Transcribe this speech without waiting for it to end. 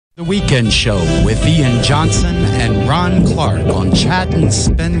The Weekend Show with Ian Johnson and Ron Clark on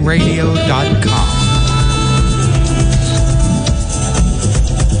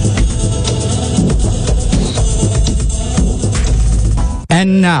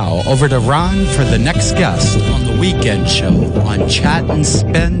And now, over to Ron for the next guest on The Weekend Show on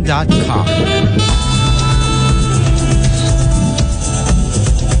chatandspin.com.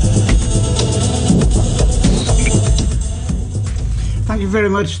 Thank you very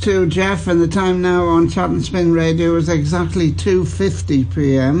much to Jeff, and the time now on Chat and Spin Radio is exactly 2:50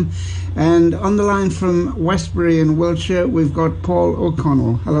 p.m. And on the line from Westbury in Wiltshire, we've got Paul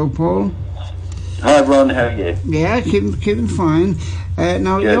O'Connell. Hello, Paul. Hi, Ron. How are you? Yeah, keeping fine.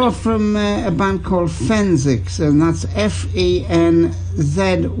 Now, Good. You're from a band called Fenzix, and that's Fenzyx.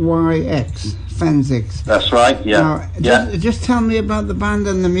 Fenzix. That's right, yeah. Now, just tell me about the band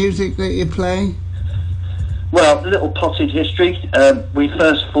and the music that you play. Well, a little potted history. We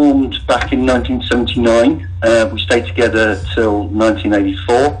first formed back in 1979. We stayed together till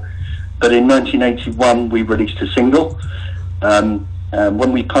 1984. But in 1981, we released a single.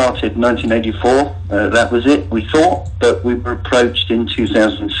 When we parted in 1984, that was it, we thought. But we were approached in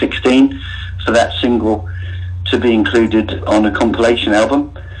 2016 for that single to be included on a compilation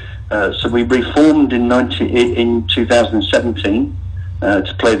album. So we reformed in 2017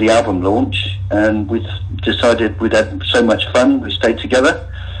 to play the album launch, and we decided we'd had so much fun, we stayed together,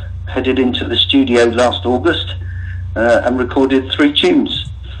 headed into the studio last August, and recorded 3 tunes,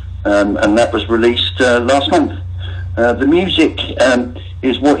 and that was released last month. The music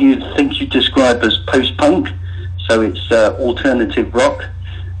is what you'd describe as post-punk, so it's alternative rock,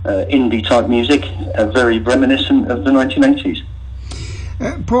 indie type music, very reminiscent of the 1980s.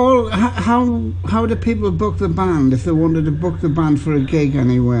 Paul, how do people book the band if they wanted to book the band for a gig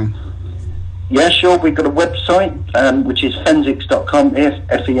anywhere? Yeah, sure. We've got a website, which is fenzyx.com,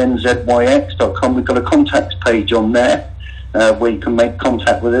 Fenzyx.com. We've got a contact page on there where you can make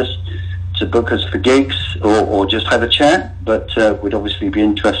contact with us to book us for gigs or just have a chat, but we'd obviously be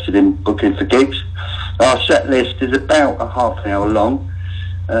interested in booking for gigs. Our set list is about a half an hour long,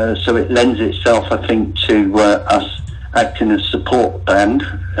 so it lends itself, I think, to us acting as support band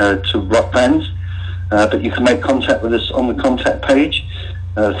to rock bands, but you can make contact with us on the contact page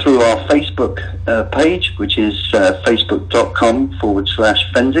through our Facebook page, which is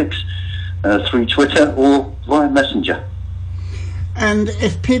facebook.com/Fenzyx, through Twitter or via Messenger. And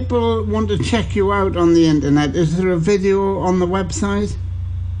if people want to check you out on the internet, is there a video on the website?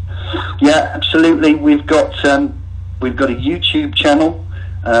 Yeah, absolutely. We've got a YouTube channel.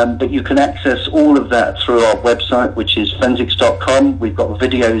 But you can access all of that through our website, which is Fenzyx.com. We've got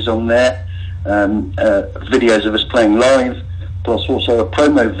videos on there, videos of us playing live, plus also a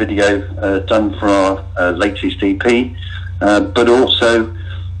promo video done for our latest EP. But also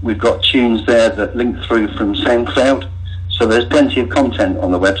we've got tunes there that link through from SoundCloud. So there's plenty of content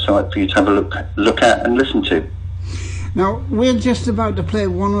on the website for you to have a look at and listen to. Now, we're just about to play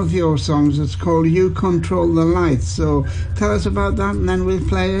one of your songs. It's called You Control the Lights. So tell us about that and then we'll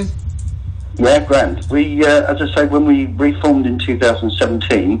play it. Yeah, grand. We, as I say, when we reformed in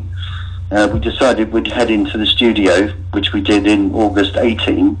 2017, we decided we'd head into the studio, which we did in August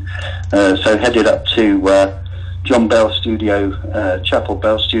 18. So headed up to John Bell Studio, Chapel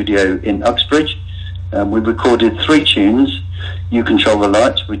Bell Studio in Uxbridge. We recorded 3 tunes. You Control the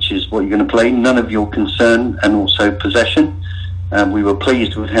Lights, which is what you're going to play, None of Your Concern, and also Possession. We were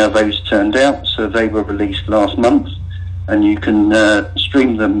pleased with how those turned out, so they were released last month, and you can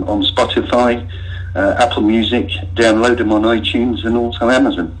stream them on Spotify, Apple Music, download them on iTunes, and also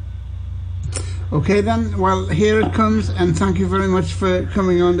Amazon. Okay then, well, here it comes, and thank you very much for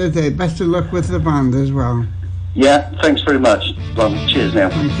coming on today. Best of luck with the band as well. Yeah, thanks very much. Well, cheers now.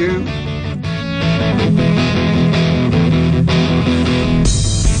 Thank you.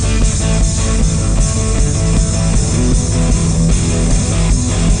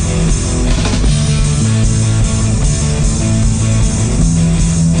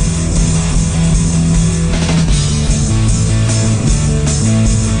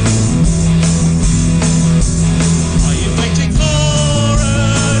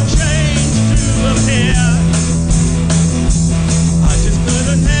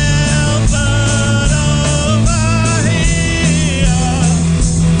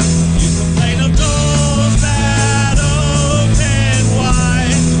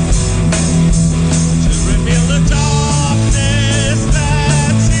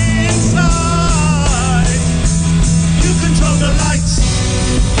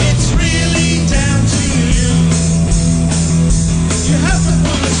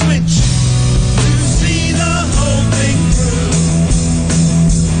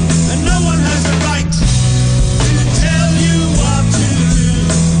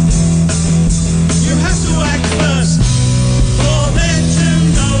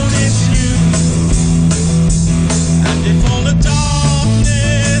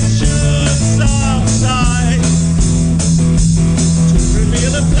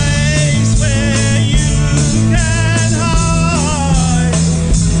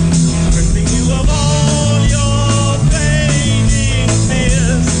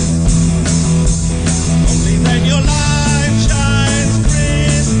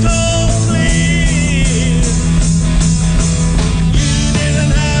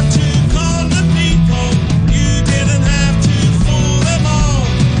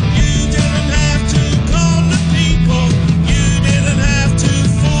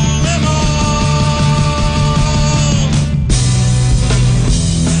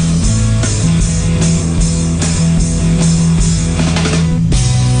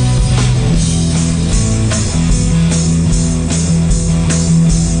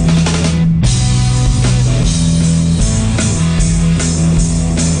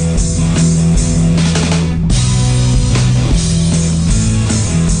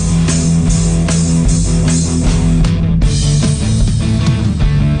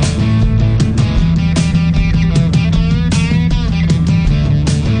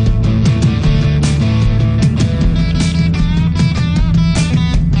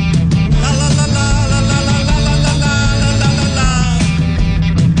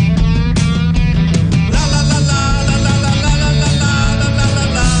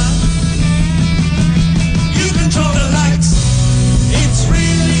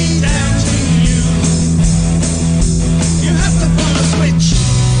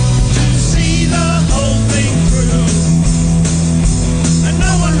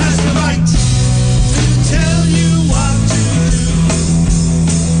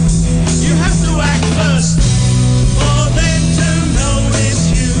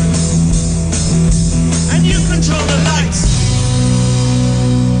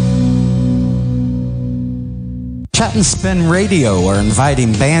 Chat and Spin Radio are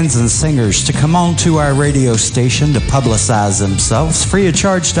inviting bands and singers to come on to our radio station to publicize themselves free of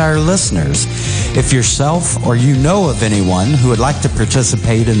charge to our listeners. If yourself or you know of anyone who would like to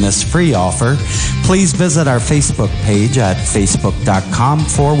participate in this free offer, please visit our Facebook page at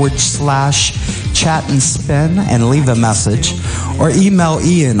facebook.com/Chat and Spin and leave a message, or email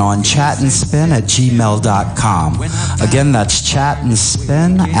Ian on chatandspin@gmail.com. Again, that's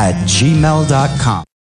chatandspin@gmail.com.